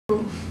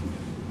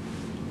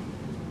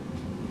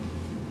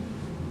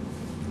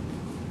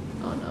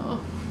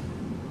Oh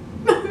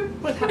no.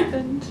 What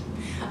happened?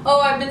 Oh,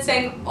 I've been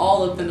saying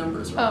all of the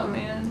numbers wrong. Oh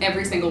man.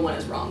 Every single one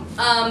is wrong.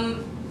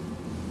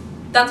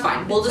 That's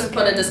fine. We'll just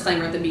put a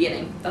disclaimer at the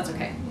beginning. That's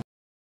okay.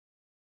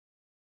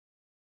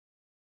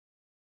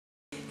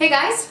 Hey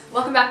guys,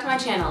 welcome back to my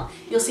channel.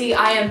 You'll see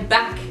I am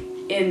back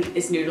in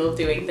this noodle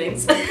doing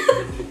things.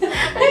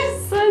 I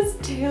saw his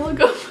tail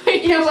go by.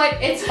 You know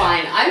what? It's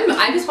fine.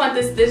 I just want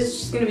this is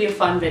just gonna be a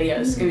fun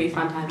video. It's gonna be a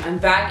fun time. I'm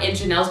back in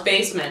Janelle's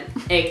basement,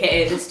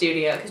 aka the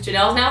studio, because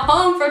Janelle's now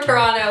home from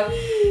Toronto.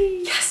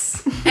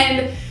 Yes!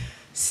 And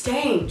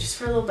staying just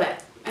for a little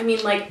bit. I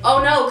mean, like,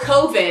 oh no,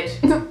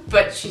 COVID,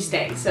 but she's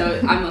staying, so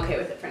I'm okay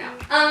with it for now.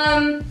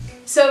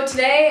 So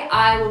today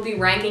I will be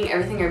ranking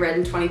everything I read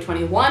in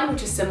 2021,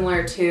 which is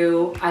similar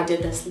to, I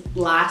did this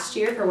last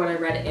year for what I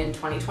read in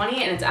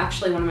 2020, and it's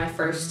actually one of my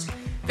first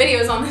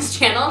videos on this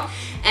channel,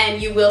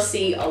 and you will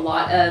see a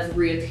lot of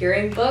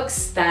reappearing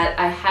books that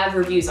I have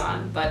reviews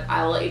on, but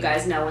I will let you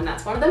guys know when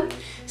that's one of them.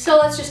 So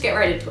let's just get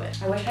right into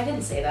it. I wish I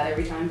didn't say that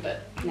every time,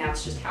 but now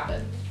it's just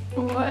habit.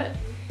 What?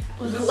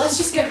 Let's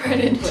just get right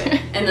into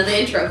it. And then the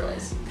intro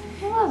plays.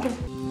 I love it.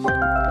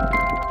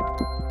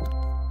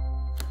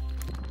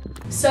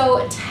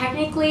 So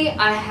technically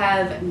I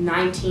have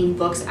 19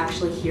 books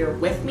actually here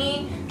with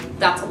me.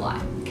 That's a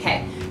lie.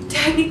 Okay.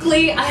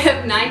 Technically I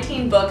have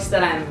 19 books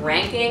that I'm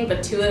ranking,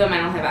 but 2 of them I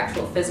don't have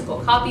actual physical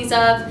copies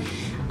of.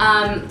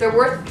 There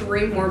were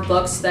 3 more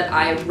books that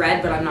I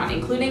read, but I'm not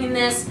including in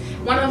this.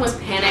 One of them was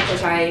Panic,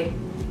 which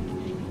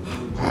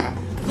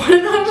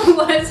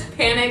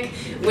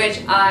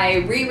I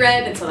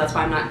reread, and so that's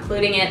why I'm not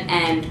including it,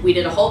 and we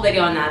did a whole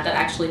video on that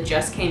actually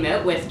just came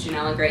out with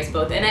Janelle and Grace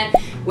both in it,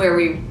 where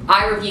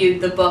I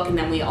reviewed the book and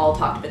then we all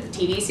talked about the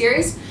TV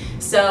series.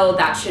 So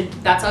that's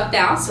up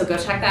now, so go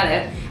check that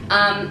out.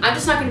 I'm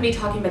just not going to be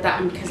talking about that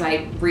one because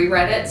I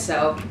reread it,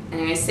 so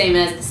anyway, same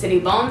as The City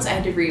Bones, I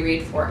had to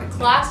reread for a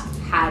class,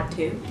 had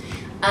to.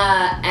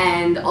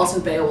 And also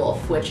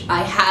Beowulf, which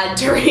I had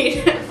to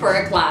read for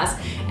a class,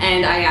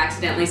 and I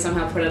accidentally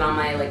somehow put it on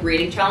my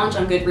reading challenge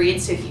on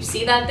Goodreads, so if you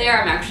see that there,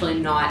 I'm actually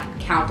not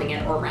counting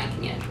it or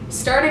ranking it.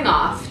 Starting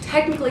off,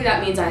 technically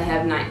that means I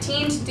have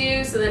 19 to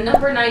do, so the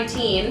number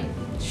 19,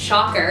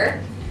 shocker,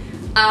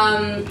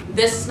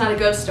 This Is Not a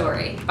Ghost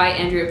Story by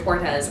Andrea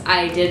Portes.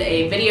 I did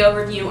a video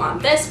review on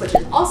this, which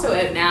is also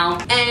out now,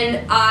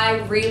 and I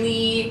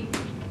really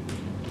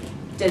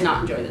did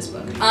not enjoy this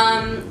book.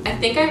 I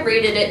think I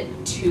rated it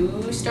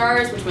 2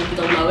 stars, which might be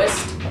the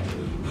lowest.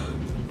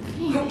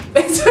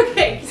 It's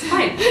okay, he's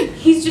fine.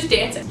 He's just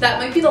dancing. That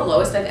might be the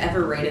lowest I've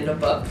ever rated a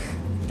book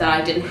that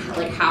I didn't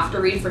have to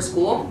read for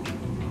school,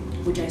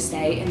 which I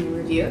say in the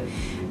review.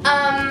 And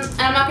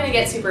I'm not gonna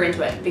get super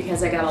into it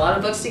because I got a lot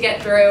of books to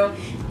get through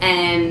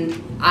and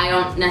I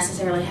don't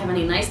necessarily have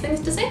any nice things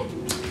to say.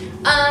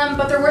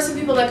 But there were some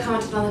people that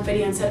commented on the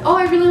video and said, oh,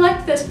 I really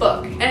liked this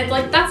book. And it's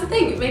like, that's the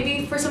thing.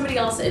 Maybe for somebody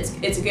else it's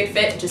a good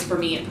fit, just for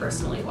me it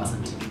personally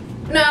wasn't.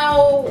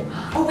 No.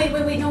 Oh wait,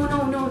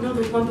 no,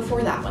 there's one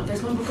before that one.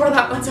 There's one before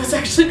that one, so it's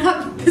actually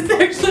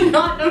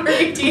not number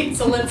 18,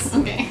 so let's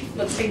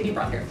take a deep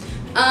breath here.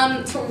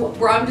 So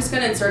where I'm just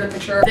gonna insert a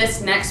picture.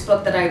 This next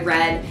book that I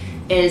read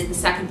is the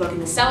second book in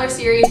the Cellar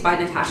series by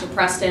Natasha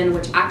Preston,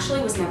 which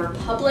actually was never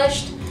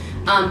published.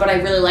 But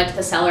I really liked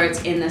the Cellar.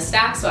 It's in the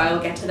stack, so I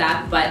will get to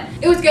that, but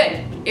it was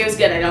good. It was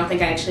good. I don't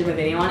think I actually have a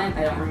video on it.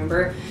 I don't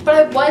remember. But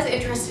I was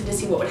interested to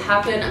see what would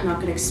happen. I'm not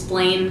going to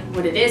explain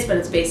what it is, but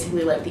it's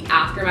basically like the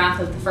aftermath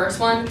of the first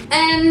one.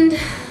 And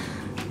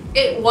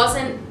it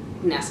wasn't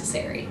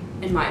necessary,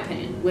 in my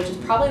opinion, which is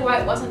probably why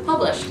it wasn't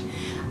published.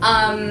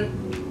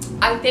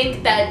 I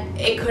think that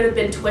it could have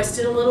been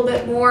twisted a little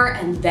bit more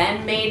and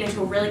then made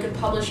into a really good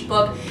published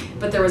book,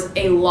 but there was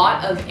a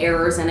lot of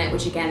errors in it,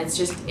 which again, it's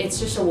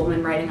just a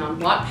woman writing on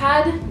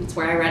Wattpad. It's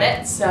where I read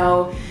it.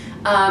 So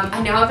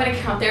I now have an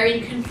account there.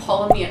 You can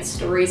follow me at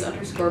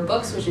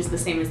storeys_books, which is the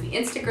same as the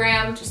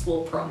Instagram, just a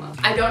little promo.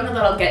 I don't know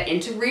that I'll get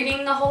into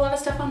reading a whole lot of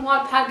stuff on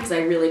Wattpad because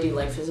I really do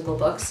like physical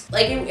books.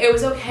 Like it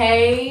was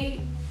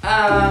okay.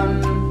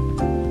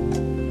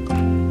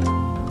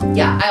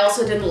 Yeah, I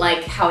also didn't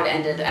like how it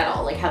ended at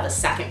all, like how the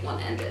second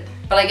one ended.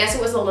 But I guess it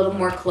was a little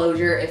more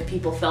closure if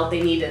people felt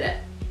they needed it.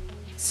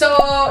 So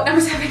number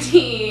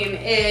 17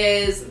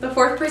 is the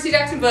 4th Percy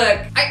Jackson book.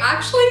 I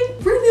actually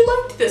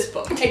really liked this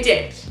book. I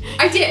did.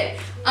 I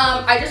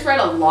just read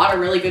a lot of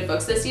really good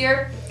books this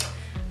year.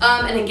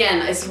 And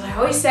again, this is what I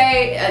always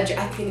say,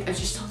 I think I'm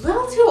just a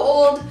little too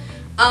old.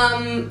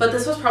 But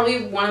this was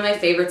probably one of my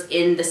favorites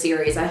in the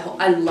series.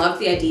 I love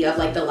the idea of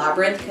like the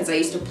labyrinth because I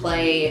used to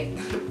play,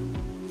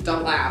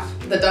 don't laugh,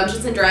 the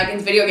Dungeons and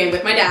Dragons video game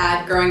with my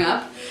dad growing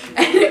up.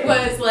 And it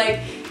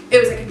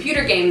was a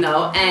computer game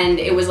though, and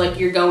it was like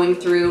you're going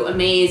through a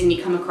maze and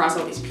you come across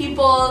all these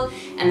people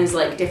and there's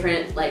like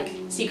different like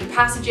secret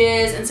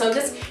passages, and so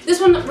this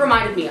one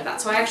reminded me of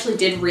that. So I actually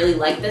did really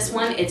like this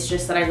one. It's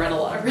just that I read a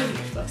lot of really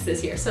good books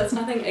this year, so it's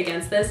nothing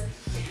against this.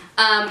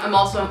 I'm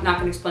also not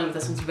going to explain what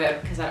this one's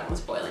about because I don't want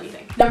to spoil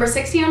anything. Number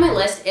 16 on my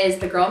list is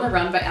The Girl on the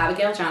Run by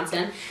Abigail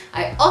Johnson.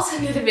 I also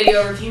did a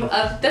video review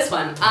of this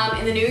one.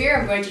 In the new year,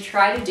 I'm going to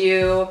try to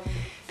do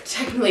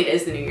technically it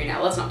is the new year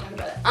now, let's not talk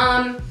about it.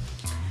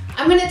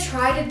 I'm gonna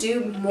try to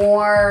do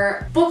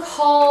more book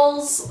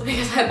hauls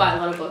because I buy a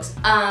lot of books.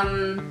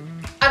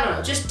 I don't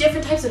know, just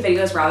different types of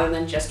videos rather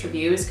than just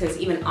reviews, because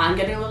even I'm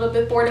getting a little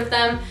bit bored of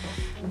them.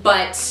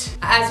 But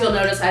as you'll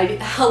notice,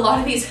 a lot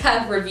of these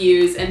have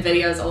reviews and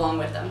videos along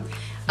with them.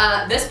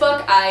 This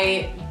book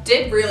I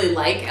did really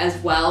like as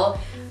well.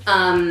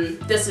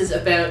 This is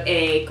about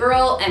a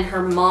girl and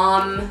her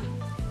mom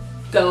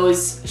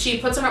she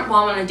puts her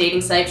mom on a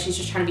dating site. She's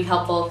just trying to be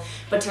helpful,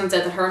 but turns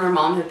out that her and her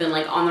mom have been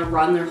like on the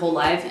run their whole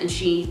life and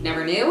she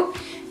never knew.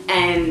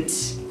 And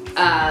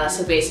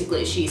so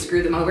basically she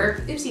screwed them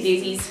over, oopsie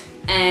daisies.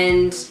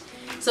 And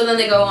so then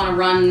they go on the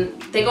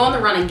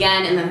run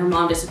again, and then her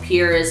mom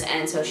disappears,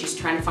 and so she's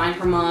trying to find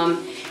her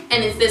mom.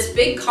 And it's this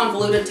big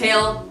convoluted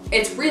tale.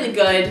 It's really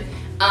good.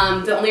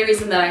 The only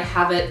reason that I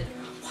have it,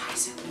 why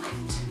is it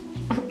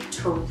wet?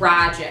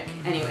 Tragic.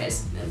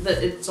 Anyways,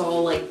 it's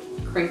all like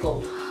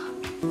crinkled.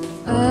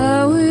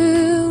 I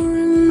will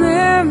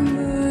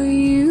remember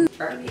you.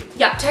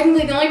 Yeah,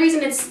 technically the only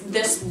reason it's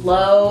this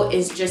low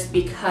is just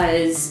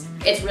because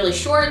it's really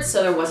short,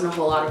 so there wasn't a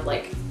whole lot of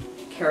like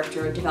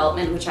character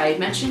development, which I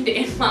mentioned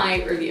in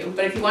my review.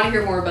 But if you want to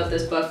hear more about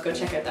this book, go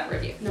check out that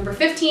review. Number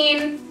 15,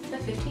 is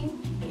that 15?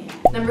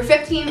 Yeah. Number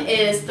 15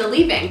 is The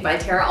Leaving by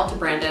Tara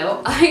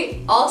Altebrando.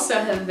 I also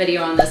have a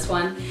video on this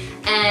one,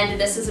 and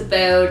this is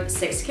about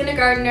 6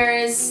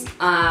 kindergartners,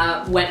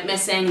 went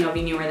missing,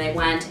 nobody knew where they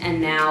went,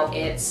 and now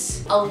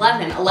it's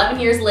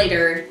 11 years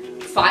later.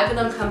 5 of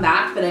them come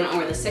back, but they don't know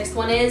where the 6th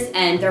one is,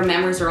 and their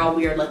memories are all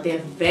weird. Like, they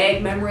have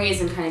vague memories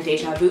and kind of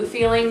deja vu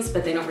feelings,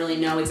 but they don't really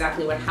know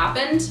exactly what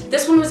happened.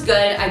 This one was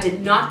good. I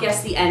did not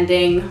guess the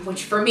ending,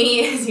 which for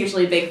me is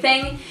usually a big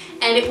thing,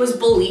 and it was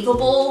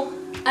believable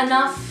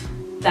enough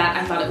that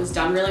I thought it was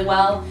done really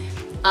well.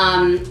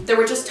 There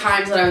were just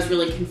times that I was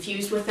really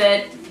confused with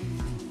it.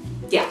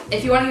 Yeah,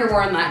 if you want to hear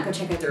more on that, go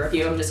check out the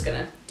review. I'm just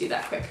gonna do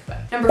that quick.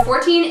 But number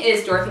 14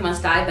 is Dorothy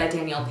Must Die by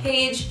Danielle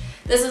Page.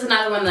 This is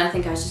another one that I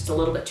think I was just a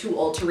little bit too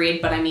old to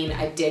read, but I mean,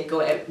 I did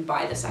go out and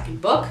buy the 2nd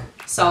book,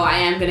 so I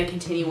am gonna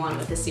continue on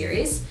with the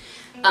series.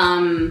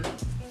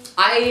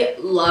 I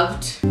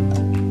loved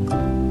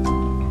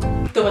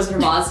The Wizard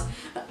of Oz.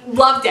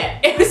 Loved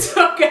it. It was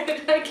so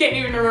good. I can't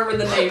even remember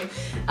the name.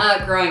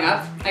 Growing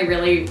up, I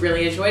really,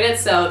 really enjoyed it,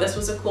 so this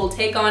was a cool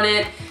take on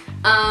it.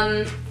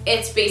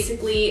 It's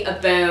basically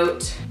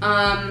about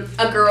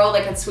a girl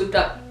that gets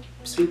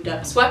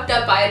swept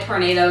up by a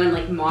tornado in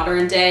like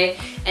modern day,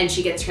 and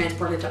she gets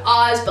transported to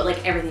Oz, but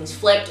like everything's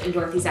flipped and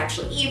Dorothy's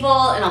actually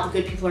evil and all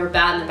the good people are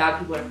bad and the bad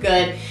people are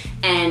good,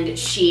 and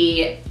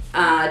she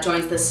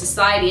joins this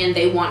society and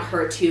they want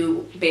her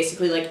to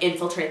basically like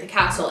infiltrate the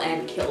castle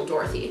and kill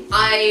Dorothy.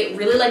 I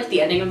really liked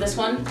the ending of this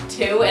one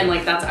too, and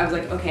like I was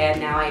like, okay,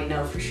 now I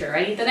know for sure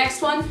I need the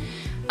next one.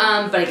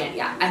 But again,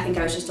 yeah, I think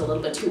I was just a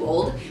little bit too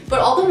old. But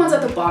all the ones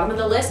at the bottom of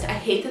the list, I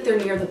hate that they're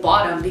near the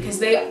bottom because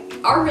they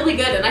are really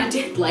good and I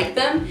did like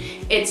them.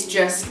 It's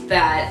just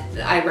that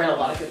I read a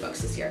lot of good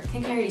books this year. I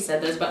think I already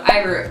said this, but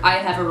I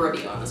have a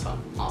review on this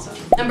one also.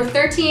 Number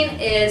 13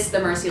 is The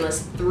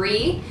Merciless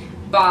 3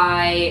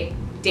 by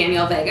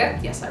Danielle Vega.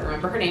 Yes, I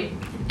remember her name.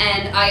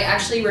 And I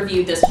actually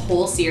reviewed this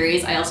whole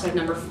series. I also have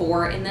number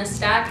 4 in this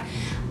stack.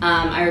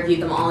 I reviewed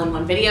them all in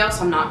one video,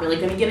 so I'm not really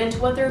gonna get into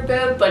what they're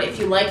about, but if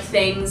you like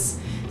things,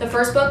 the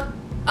first book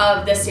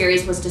of this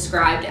series was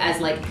described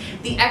as like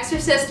The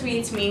Exorcist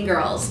meets Mean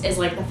Girls is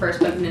like the first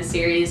book in this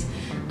series.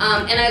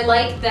 And I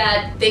like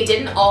that they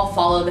didn't all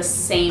follow the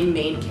same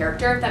main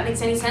character, if that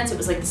makes any sense. It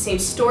was like the same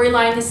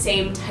storyline, the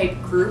same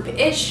type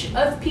group-ish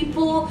of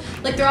people.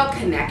 Like they're all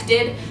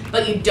connected,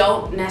 but you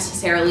don't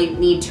necessarily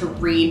need to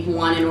read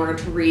one in order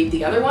to read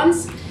the other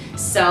ones.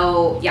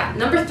 So yeah,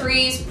 number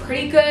 3 is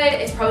pretty good.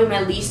 It's probably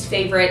my least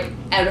favorite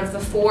out of the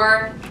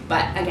 4.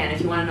 But again,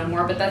 if you want to know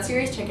more about that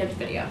series, check out the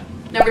video.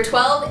 Number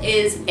 12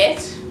 is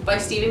It by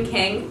Stephen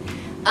King.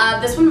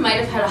 This one might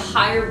have had a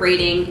higher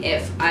rating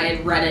if I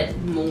had read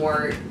it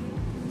more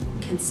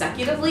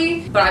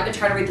consecutively, but I've been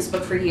trying to read this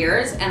book for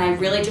years and I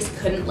really just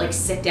couldn't like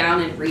sit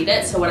down and read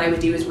it. So what I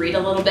would do is read a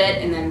little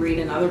bit and then read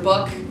another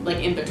book like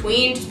in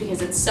between, just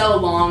because it's so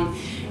long.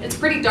 It's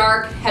pretty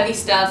dark, heavy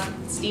stuff,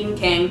 Stephen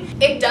King.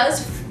 It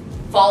does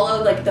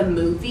follow like the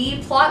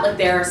movie plot, like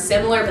they're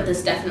similar, but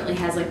this definitely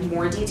has like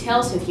more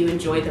detail. So if you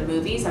enjoy the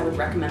movies, I would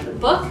recommend the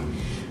book.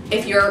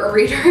 If you're a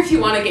reader, if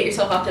you want to get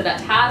yourself up to that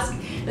task,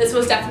 this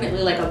was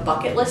definitely like a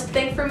bucket list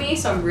thing for me,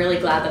 so I'm really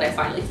glad that I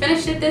finally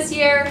finished it this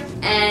year.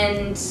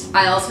 And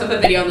I also have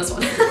a video on this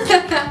one.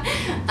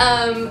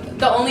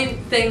 The only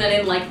thing that I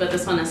didn't like about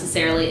this one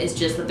necessarily is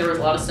just that there was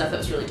a lot of stuff that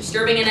was really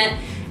disturbing in it.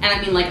 And I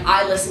mean, like,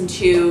 I listen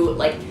to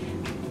like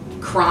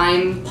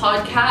crime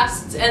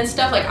podcasts and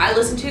stuff. Like, I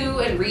listen to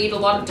and read a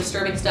lot of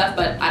disturbing stuff,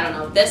 but I don't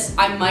know, this,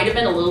 I might have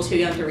been a little too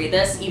young to read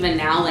this. Even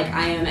now, like,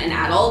 I am an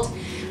adult.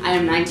 I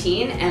am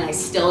 19 and I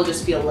still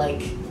just feel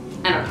like,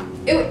 I don't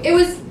know, it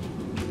was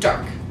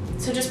dark.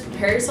 So just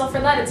prepare yourself for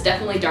that. It's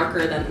definitely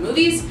darker than the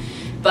movies.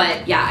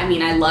 But yeah, I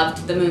mean, I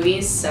loved the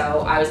movies,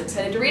 so I was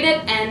excited to read it,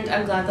 and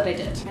I'm glad that I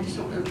did. I just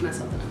don't want to mess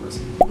up the numbers.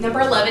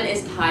 Number 11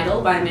 is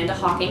Tidal by Amanda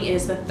Hocking. It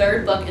is the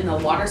third book in the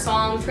Water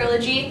Song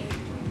trilogy.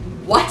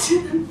 What?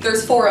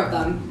 There's 4 of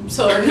them,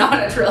 so they're not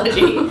a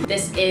trilogy.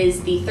 This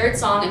is the third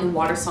song in the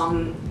Water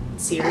Song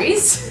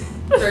series.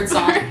 Third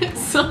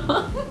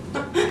song.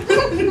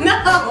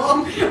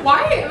 No!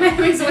 Why am I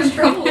having so much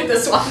trouble with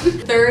this one?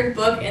 Third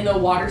book in the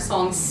Water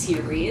Song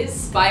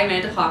series by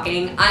Amanda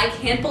Hocking. I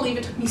can't believe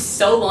it took me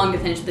so long to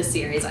finish this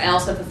series. I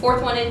also have the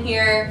 4th one in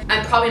here.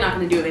 I'm probably not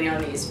going to do a video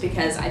on these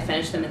because I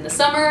finished them in the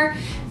summer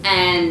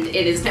and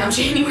it is now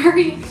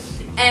January.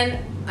 And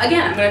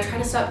again, I'm going to try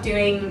to stop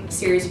doing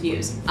series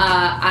reviews.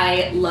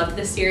 I loved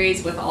this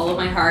series with all of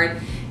my heart.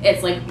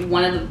 It's like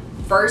one of the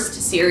first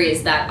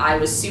series that I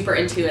was super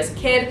into as a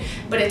kid,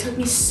 but it took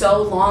me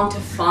so long to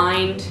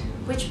find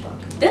which book?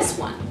 This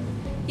one.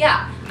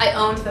 Yeah, I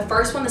owned the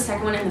first one, the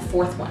second one, and the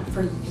 4th one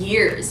for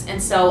years.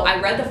 And so I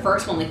read the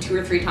first one like 2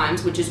 or 3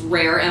 times, which is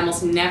rare. I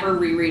almost never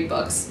reread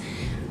books,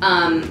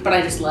 but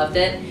I just loved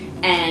it.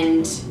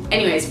 And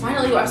anyways,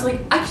 finally I was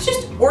like, I could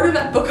just order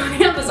that book on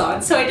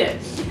Amazon, so I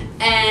did.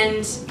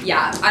 And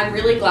yeah, I'm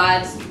really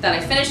glad that I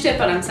finished it,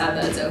 but I'm sad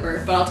that it's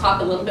over. But I'll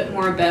talk a little bit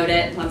more about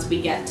it once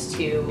we get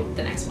to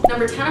the next one.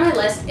 Number 10 on my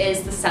list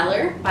is The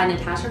Cellar by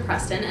Natasha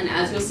Preston, and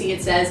as you'll see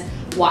it says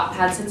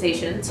Wattpad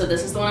sensation. So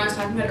this is the one I was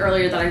talking about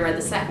earlier that I read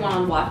the second one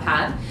on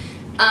Wattpad.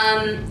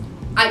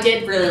 I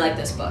did really like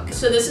this book.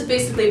 So this is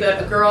basically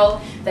about a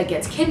girl that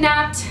gets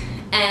kidnapped,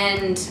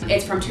 and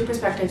it's from 2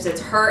 perspectives.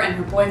 It's her and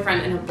her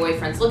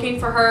boyfriend's looking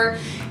for her,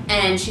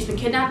 and she's been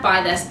kidnapped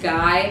by this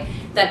guy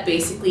that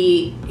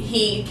basically,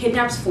 he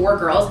kidnaps 4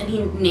 girls and he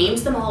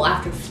names them all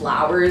after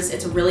flowers.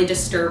 It's a really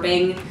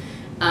disturbing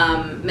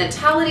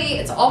mentality.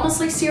 It's almost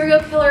like serial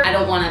killer. I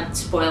don't want to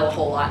spoil a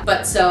whole lot.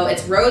 But so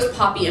it's Rose,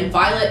 Poppy, and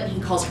Violet, and he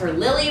calls her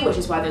Lily, which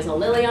is why there's a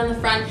lily on the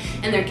front,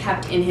 and they're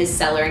kept in his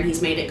cellar, and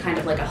he's made it kind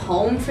of like a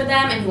home for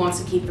them, and he wants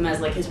to keep them as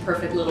like his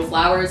perfect little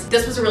flowers.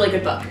 This was a really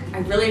good book. I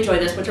really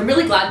enjoyed this, which I'm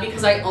really glad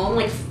because I own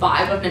like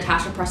 5 of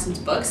Natasha Preston's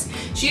books.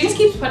 She just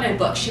keeps putting out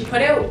books. She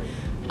put out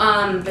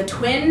the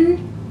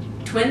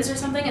Twins or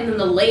something, and then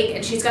The Lake,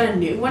 and she's got a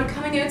new one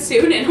coming out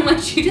soon, and I'm like,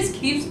 she just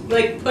keeps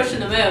like pushing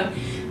them out.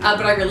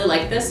 But I really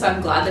like this, so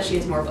I'm glad that she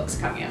has more books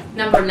coming out.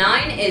 Number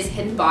 9 is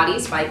Hidden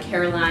Bodies by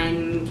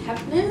Caroline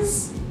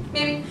Kepnes,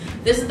 maybe?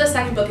 This is the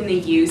second book in the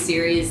You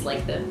series,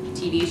 like the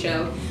TV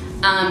show.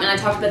 And I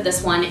talked about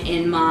this one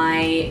in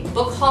my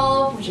book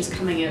haul, which is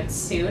coming out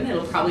soon.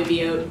 It'll probably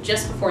be out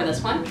just before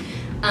this one.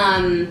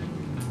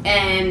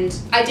 And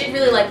I did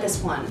really like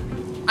this one.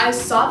 I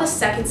saw the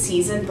 2nd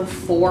season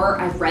before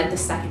I read the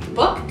 2nd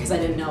book, because I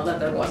didn't know that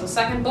there was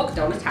a 2nd book,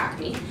 don't attack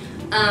me.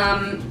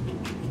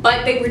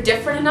 But they were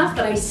different enough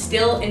that I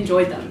still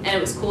enjoyed them, and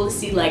it was cool to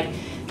see like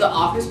the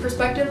author's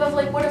perspective of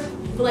like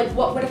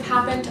what would have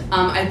happened.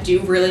 I do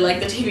really like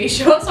the TV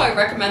show, so I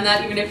recommend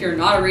that even if you're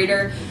not a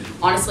reader.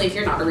 Honestly, if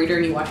you're not a reader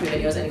and you watch my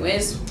videos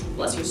anyways,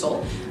 bless your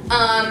soul.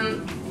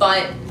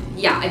 But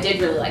yeah, I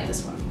did really like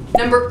this one.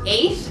 Number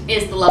 8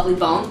 is The Lovely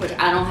Bones, which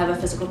I don't have a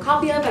physical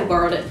copy of. I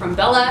borrowed it from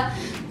Bella,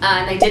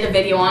 and I did a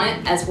video on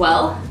it as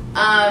well.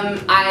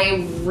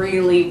 I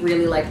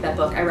really like that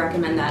book. I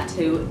recommend that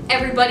to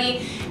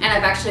everybody, and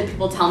I've actually had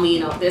people tell me, you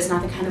know, this is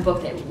not the kind of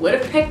book they would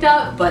have picked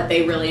up, but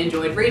they really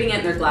enjoyed reading it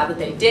and they're glad that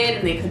they did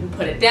and they couldn't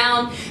put it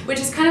down, which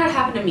is kind of what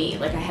happened to me.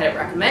 Like, I had it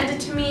recommended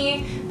to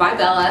me by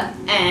Bella,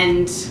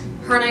 and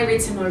her and I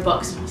read similar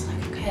books, and I was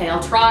like, okay,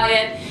 I'll try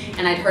it.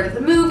 And I'd heard of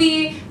the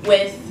movie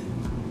with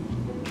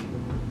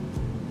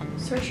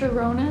Saoirse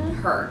Ronan?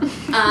 her.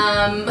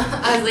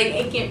 I was like,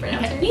 I can't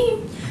pronounce her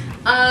name.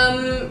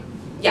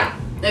 Yeah,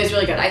 it was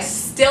really good. I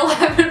still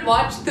haven't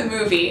watched the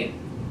movie,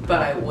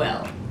 but I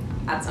will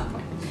at some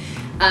point.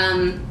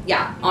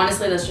 Yeah,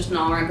 honestly, that's just an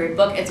all-around great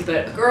book. It's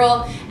about a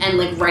girl, and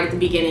like right at the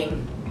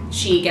beginning,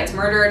 she gets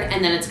murdered,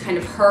 and then it's kind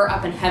of her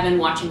up in heaven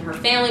watching her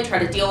family try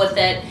to deal with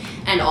it,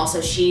 and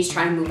also she's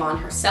trying to move on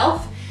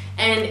herself.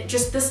 And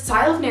just the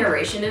style of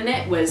narration in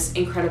it was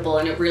incredible,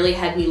 and it really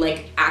had me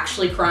like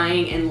actually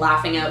crying and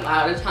laughing out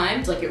loud at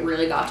times. Like, it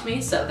really got to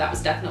me, so that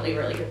was definitely a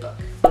really good book.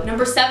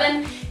 Number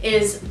 7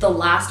 is the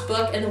last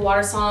book in the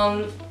Water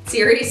Song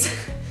series.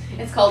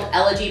 It's called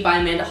Elegy by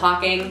Amanda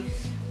Hocking.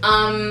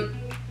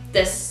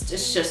 This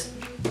is just...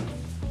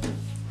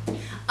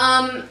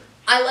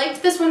 I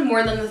liked this one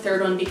more than the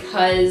third one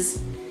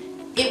because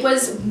it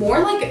was more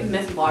like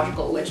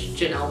mythological, which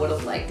Janelle would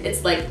have liked.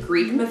 It's like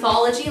Greek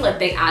mythology, like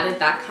they added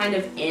that kind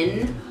of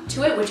in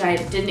to it, which I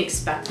didn't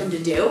expect them to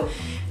do,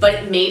 but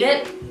it made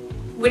it,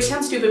 which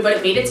sounds stupid, but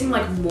it made it seem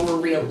like more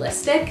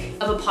realistic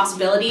of a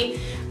possibility.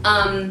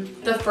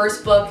 The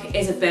first book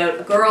is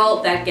about a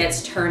girl that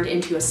gets turned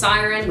into a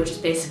siren, which is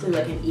basically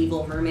like an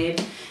evil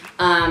mermaid,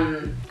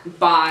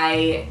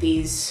 by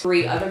these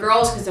 3 other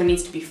girls, because there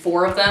needs to be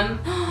 4 of them.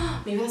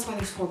 Maybe that's why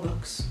there's 4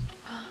 books.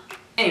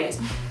 Anyways,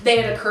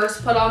 they had a curse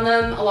put on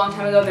them a long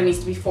time ago. There needs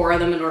to be 4 of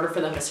them in order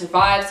for them to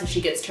survive. So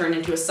she gets turned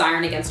into a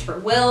siren against her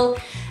will.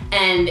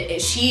 And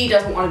she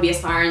doesn't want to be a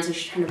siren, so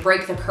she's trying to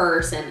break the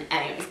curse. And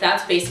anyways,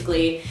 that's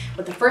basically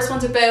what the first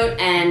one's about.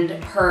 And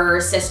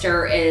her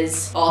sister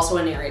is also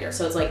a narrator.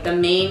 So it's like the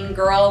main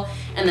girl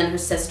and then her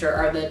sister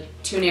are the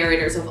 2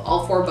 narrators of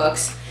all 4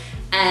 books.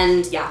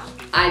 And yeah,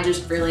 I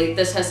just really,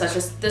 this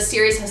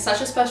series has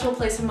such a special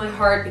place in my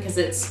heart because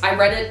I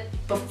read it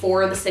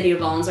before The City of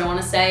Bones, I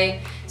want to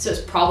say. So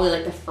it's probably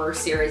like the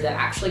first series that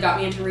actually got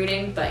me into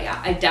reading. But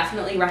yeah, I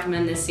definitely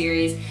recommend this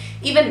series.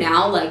 Even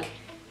now, like,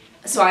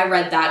 so I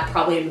read that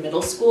probably in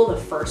middle school, the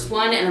first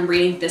one, and I'm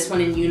reading this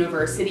one in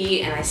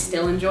university and I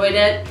still enjoyed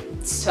it.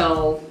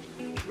 So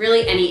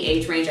really any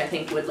age range I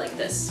think would like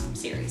this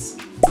series.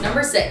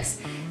 Number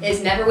 6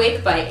 is Never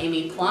Wake by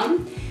Amy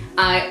Plum.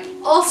 I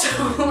also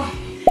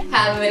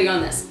have a video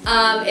on this.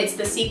 It's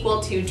the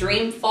sequel to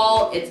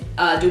Dreamfall. It's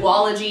a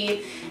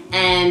duology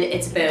and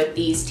it's about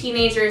these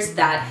teenagers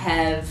that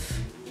have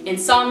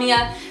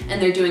insomnia and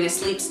they're doing a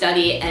sleep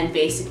study, and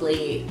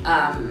basically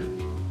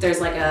there's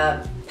like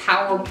a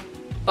power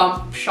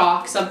bump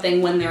shock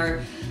something when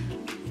they're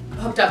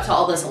hooked up to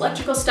all this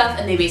electrical stuff,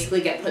 and they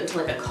basically get put into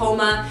like a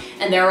coma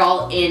and they're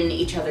all in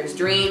each other's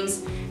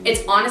dreams.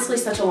 It's honestly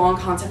such a long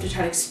concept to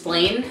try to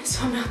explain,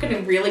 so I'm not going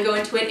to really go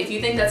into it. If you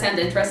think that sounds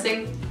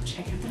interesting,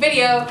 check out the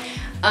video.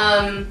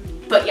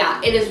 But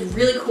yeah, it is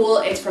really cool.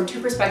 It's from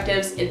 2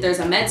 perspectives. There's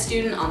a med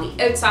student on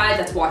the outside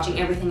that's watching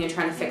everything and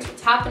trying to fix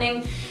what's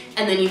happening,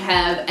 and then you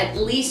have at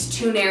least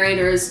 2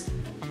 narrators.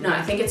 No,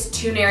 I think it's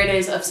 2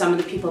 narrators of some of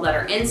the people that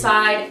are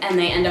inside, and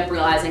they end up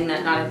realizing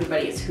that not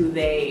everybody is who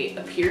they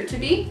appear to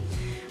be.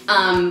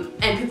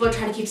 And people are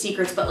trying to keep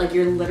secrets, but like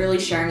you're literally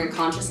sharing your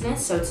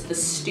consciousness, so it's the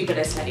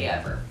stupidest idea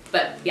ever.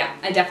 But yeah,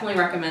 I definitely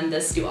recommend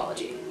this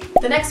duology.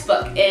 The next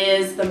book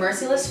is The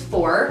Merciless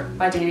 4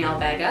 by Danielle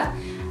Vega.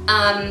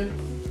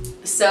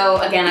 So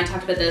again, I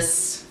talked about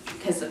this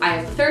because I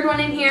have the 3rd one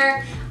in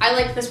here. I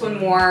like this one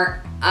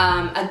more.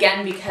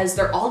 Again, because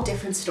they're all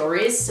different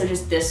stories, so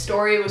just this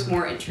story was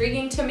more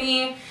intriguing to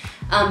me,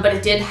 but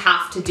it did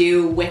have to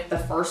do with the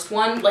first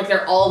one. Like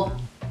they're all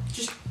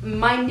just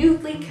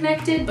minutely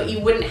connected, but you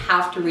wouldn't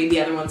have to read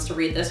the other ones to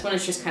read this one.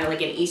 It's just kind of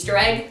like an Easter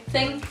egg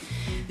thing.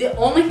 The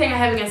only thing I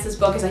have against this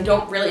book is I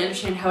don't really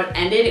understand how it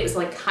ended. It was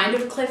like kind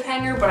of a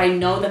cliffhanger, but I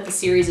know that the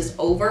series is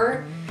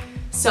over,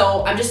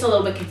 so I'm just a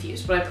little bit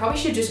confused. But I probably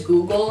should just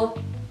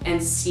Google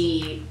and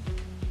see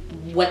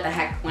what the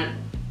heck went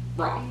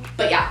wrong.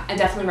 But yeah, I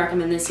definitely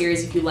recommend this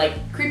series if you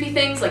like creepy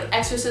things like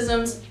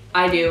exorcisms.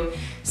 I do.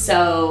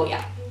 So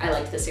yeah, I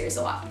like this series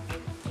a lot.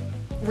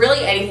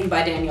 Really anything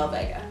by Danielle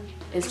Vega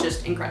is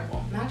just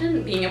incredible.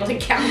 Imagine being able to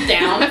count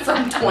down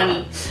from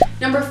 20.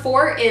 Number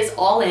 4 is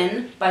All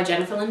In by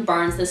Jennifer Lynn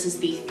Barnes. This is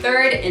the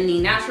 3rd in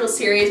the Natural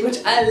series, which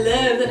I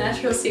love the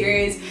Natural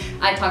series.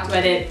 I talked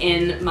about it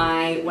in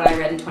my What I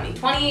Read in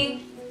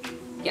 2020,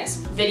 yes,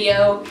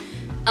 video.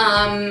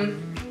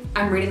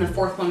 I'm reading the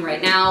 4th one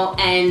right now,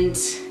 and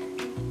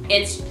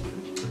it's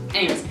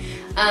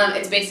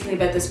basically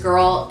about this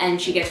girl,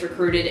 and she gets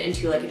recruited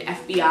into like an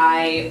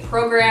FBI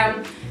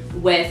program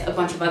with a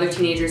bunch of other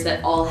teenagers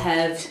that all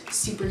have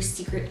super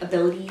secret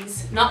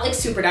abilities. Not like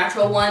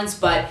supernatural ones,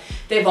 but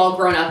they've all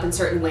grown up in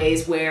certain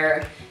ways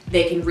where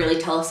they can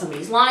really tell if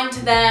somebody's lying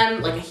to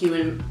them, like a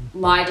human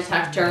lie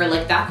detector,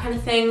 like that kind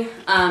of thing.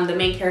 The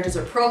main characters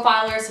are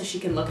profilers, so she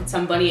can look at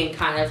somebody and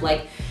kind of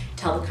like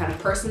tell the kind of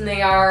person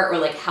they are, or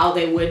like how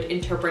they would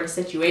interpret a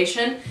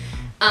situation.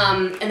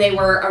 And they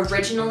were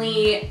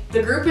originally,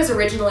 the group was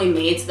originally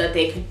made so that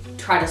they could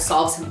try to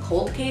solve some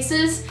cold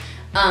cases,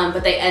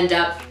 but they end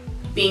up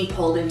being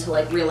pulled into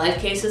like real life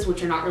cases,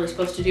 which are not really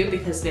supposed to do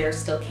because they're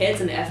still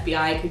kids and the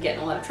FBI could get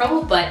in a lot of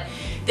trouble, but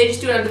they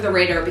just do it under the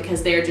radar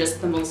because they're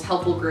just the most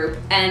helpful group.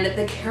 And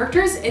the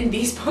characters in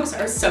these books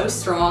are so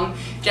strong.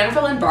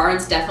 Jennifer Lynn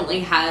Barnes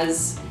definitely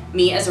has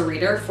me as a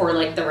reader for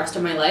like the rest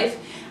of my life.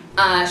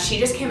 She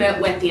just came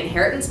out with The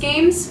Inheritance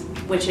Games,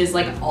 which is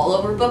like all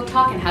over Book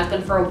Talk and has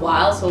been for a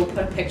while, so we'll put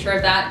a picture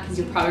of that because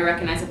you'll probably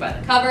recognize it by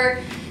the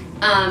cover.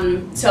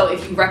 So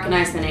if you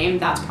recognize the name,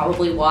 that's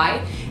probably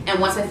why. And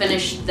once I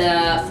finish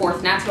the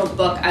 4th Naturals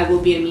book, I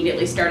will be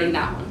immediately starting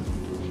that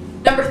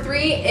one. Number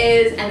 3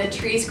 is And the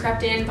Trees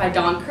Crept In by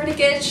Dawn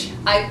Kurtikich.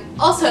 I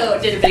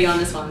also did a video on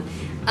this one.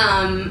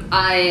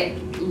 I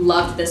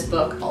loved this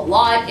book a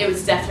lot. It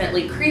was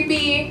definitely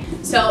creepy.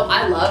 So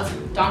I love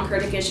Dawn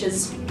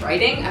Kurtikich's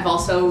writing. I've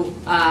also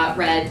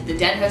read The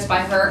Dead House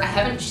by her.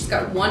 She's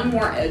got one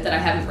more out that I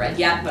haven't read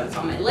yet, but it's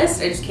on my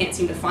list. I just can't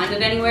seem to find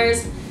it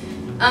anywheres.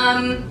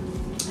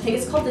 I think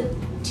it's called The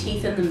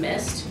Teeth in the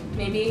Mist,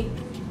 maybe.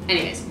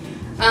 Anyways,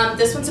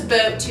 this one's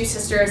about 2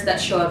 sisters that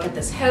show up at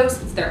this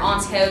house. It's their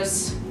aunt's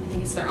house. I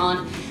think it's their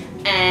aunt.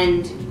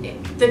 And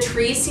the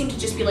trees seem to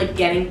just be like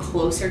getting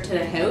closer to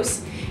the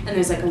house. And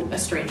there's like a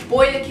strange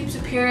boy that keeps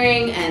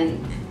appearing.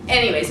 And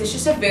anyways, it's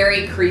just a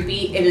very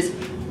creepy, it is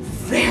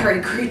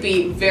very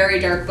creepy, very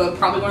dark book.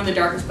 Probably one of the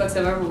darkest books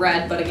I've ever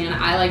read. But again,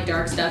 I like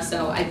dark stuff,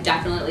 so I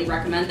definitely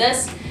recommend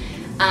this.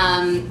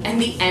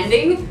 And the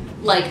ending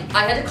Like,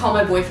 I had to call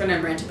my boyfriend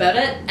and rant about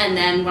it, and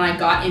then when I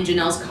got in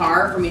Janelle's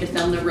car for me to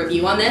film the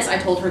review on this, I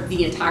told her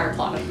the entire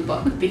plot of the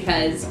book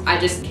because I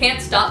just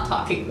can't stop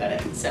talking about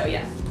it, so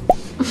yeah.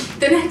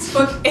 The next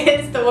book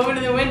is The Woman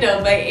in the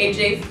Window by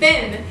A.J.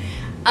 Finn.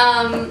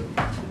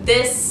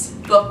 This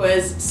book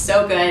was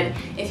so good.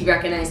 If you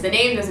recognize the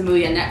name, there's a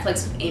movie on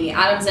Netflix with Amy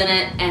Adams in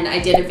it, and I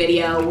did a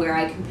video where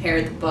I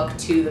compared the book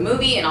to the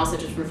movie and also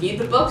just reviewed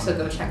the book, so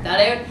go check that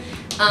out.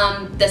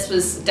 This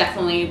was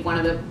definitely one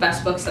of the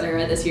best books that I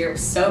read this year. It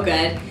was so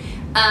good.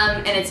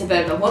 And it's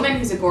about a woman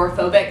who's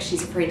agoraphobic.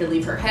 She's afraid to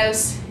leave her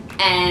house,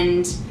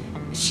 and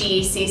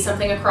she sees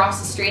something across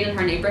the street in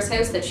her neighbor's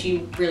house that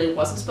she really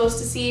wasn't supposed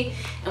to see.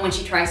 And when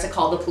she tries to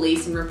call the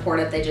police and report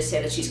it, they just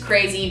say that she's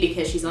crazy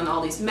because she's on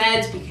all these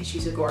meds because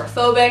she's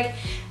agoraphobic.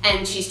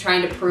 And she's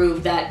trying to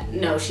prove that,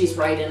 no, she's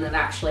right and it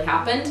actually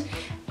happened.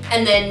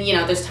 And then, you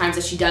know, there's times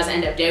that she does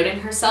end up doubting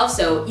herself,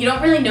 so you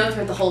don't really know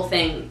throughout the whole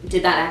thing,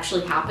 did that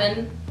actually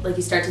happen? Like,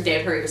 you start to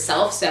doubt her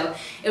yourself, so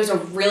it was a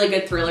really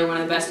good thriller, one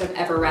of the best I've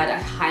ever read. I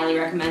highly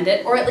recommend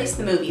it, or at least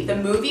the movie. The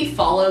movie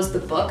follows the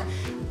book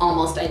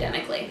almost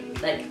identically.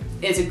 Like,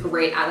 it's a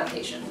great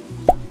adaptation.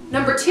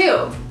 Number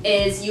 2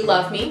 is You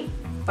Love Me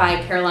by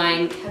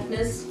Caroline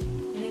Kepnes,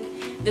 I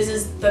think. This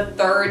is the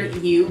third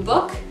You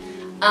book.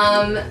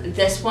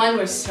 This one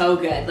was so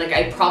good. Like,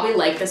 I probably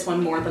like this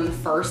one more than the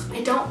first.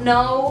 I don't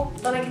know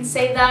that I can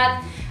say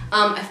that.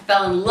 I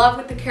fell in love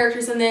with the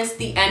characters in this.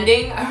 The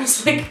ending, I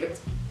was like,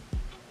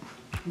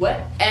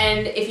 what?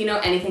 And if you know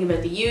anything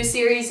about the You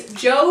series,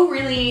 Joe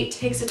really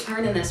takes a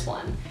turn in this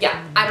one.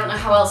 Yeah, I don't know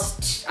how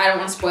else, I don't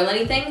want to spoil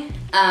anything.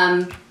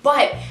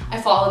 But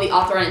I follow the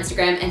author on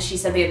Instagram, and she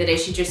said the other day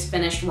she just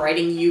finished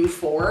writing You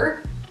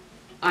 4.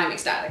 I'm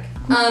ecstatic.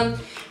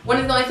 One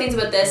of the only things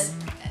about this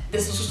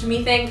is just a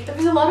me thing, there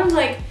was a lot of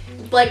like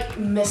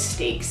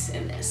mistakes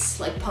in this,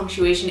 like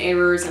punctuation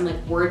errors and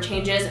like word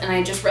changes, and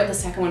I just read the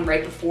second one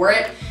right before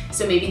it,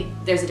 so maybe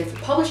there's a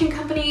different publishing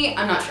company,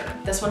 I'm not sure.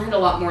 This one had a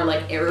lot more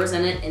like errors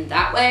in it in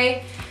that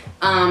way.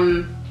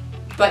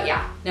 But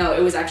yeah, no,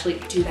 it was actually,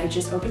 dude, I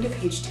just opened to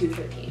page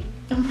 213.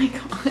 Oh my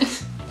god.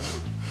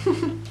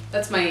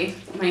 That's my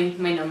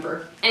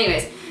number.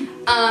 Anyways,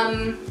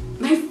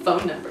 my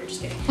phone number,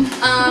 just kidding.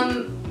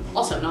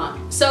 Also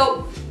not.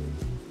 So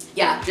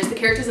yeah, just the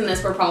characters in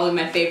this were probably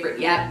my favorite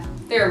yet.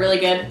 They were really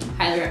good,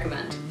 highly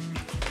recommend.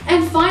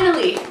 And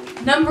finally,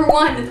 number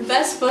 1, the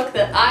best book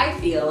that I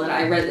feel that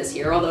I read this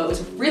year, although it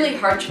was a really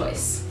hard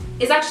choice,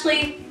 is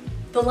actually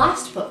the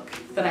last book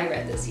that I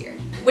read this year,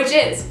 which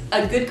is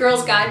A Good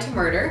Girl's Guide to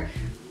Murder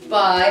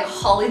by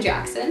Holly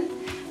Jackson.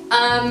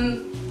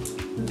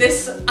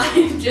 This,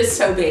 I'm just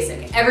so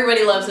basic.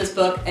 Everybody loves this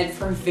book, and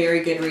for a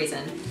very good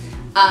reason.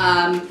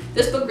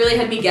 This book really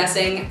had me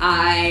guessing.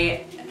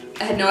 I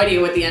had no idea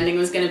what the ending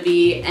was gonna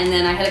be, and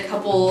then I had a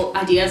couple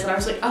ideas that I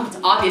was like, oh, it's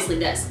obviously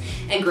this.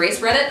 And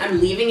Grace read it.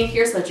 I'm leaving it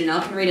here so that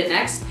Janelle can read it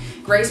next.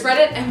 Grace read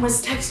it and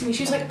was texting me.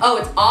 She was like, oh,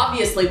 it's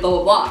obviously blah,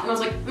 blah, blah. And I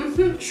was like,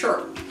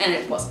 sure. And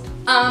it wasn't.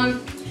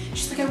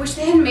 She's like, I wish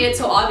they hadn't made it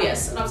so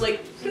obvious. And I was like,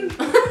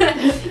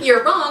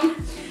 you're wrong.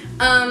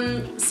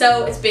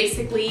 So it's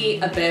basically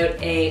about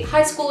a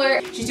high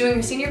schooler. She's doing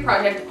her senior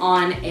project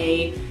on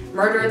a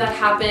murder that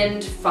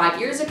happened 5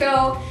 years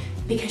ago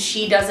because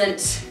she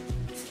doesn't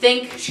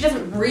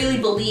really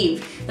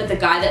believe that the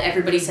guy that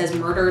everybody says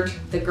murdered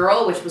the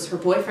girl, which was her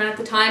boyfriend at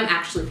the time,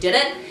 actually did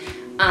it.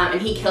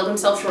 And he killed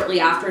himself shortly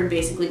after and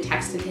basically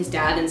texted his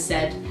dad and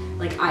said,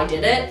 like, I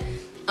did it.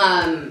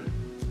 And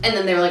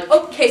then they were like,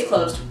 oh, case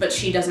closed, but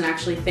she doesn't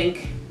actually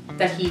think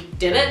that he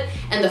did it.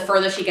 And the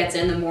further she gets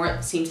in, the more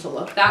it seems to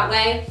look that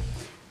way.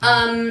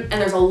 And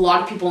there's a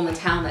lot of people in the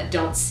town that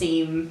don't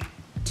seem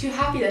too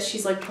happy that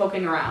she's like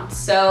poking around.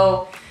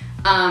 So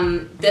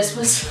this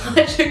was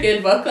such a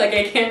good book, like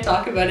I can't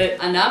talk about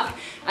it enough.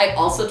 I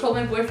also told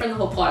my boyfriend the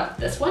whole plot of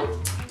this one.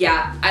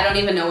 Yeah, I don't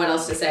even know what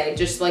else to say,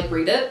 just like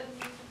read it.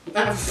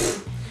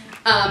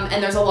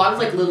 And there's a lot of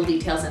like little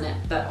details in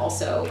it that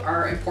also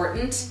are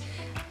important.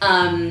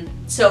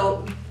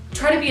 So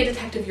try to be a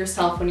detective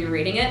yourself when you're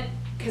reading it,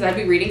 because I'd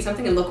be reading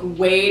something and look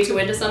way too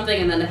into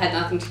something and then it had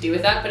nothing to do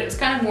with that, but it was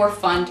kind of more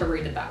fun to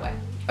read it that way.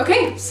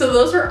 Okay, so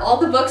those are all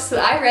the books that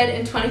I read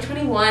in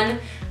 2021.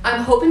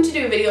 I'm hoping to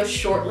do a video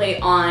shortly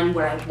on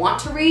what I want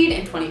to read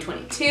in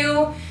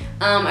 2022.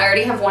 I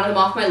already have one of them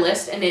off my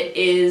list and it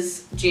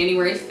is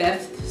January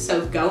 5th,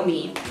 so go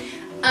me.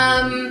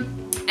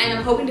 And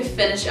I'm hoping to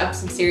finish up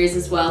some series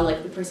as well,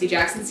 like the Percy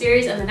Jackson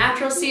series and the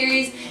Natural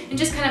series, and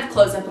just kind of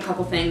close up a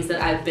couple things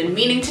that I've been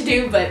meaning to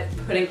do but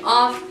putting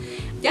off.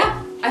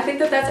 Yeah, I think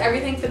that that's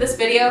everything for this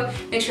video.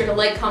 Make sure to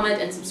like, comment,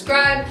 and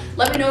subscribe.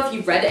 Let me know if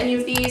you've read any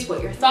of these,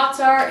 what your thoughts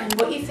are, and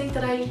what you think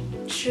that I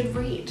should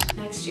read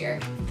next year,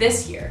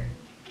 this year.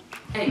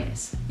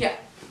 Anyways, yeah.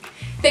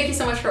 Thank you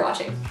so much for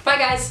watching. Bye,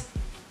 guys.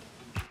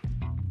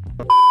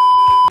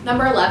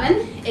 Number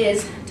 11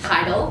 is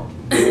Tidal.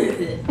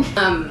 The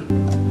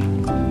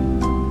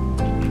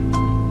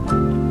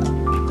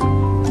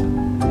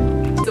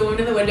Woman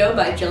in the Window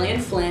by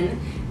Gillian Flynn.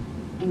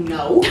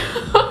 No.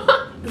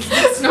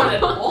 That's not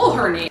at all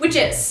her name. Which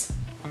is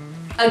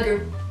a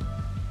group.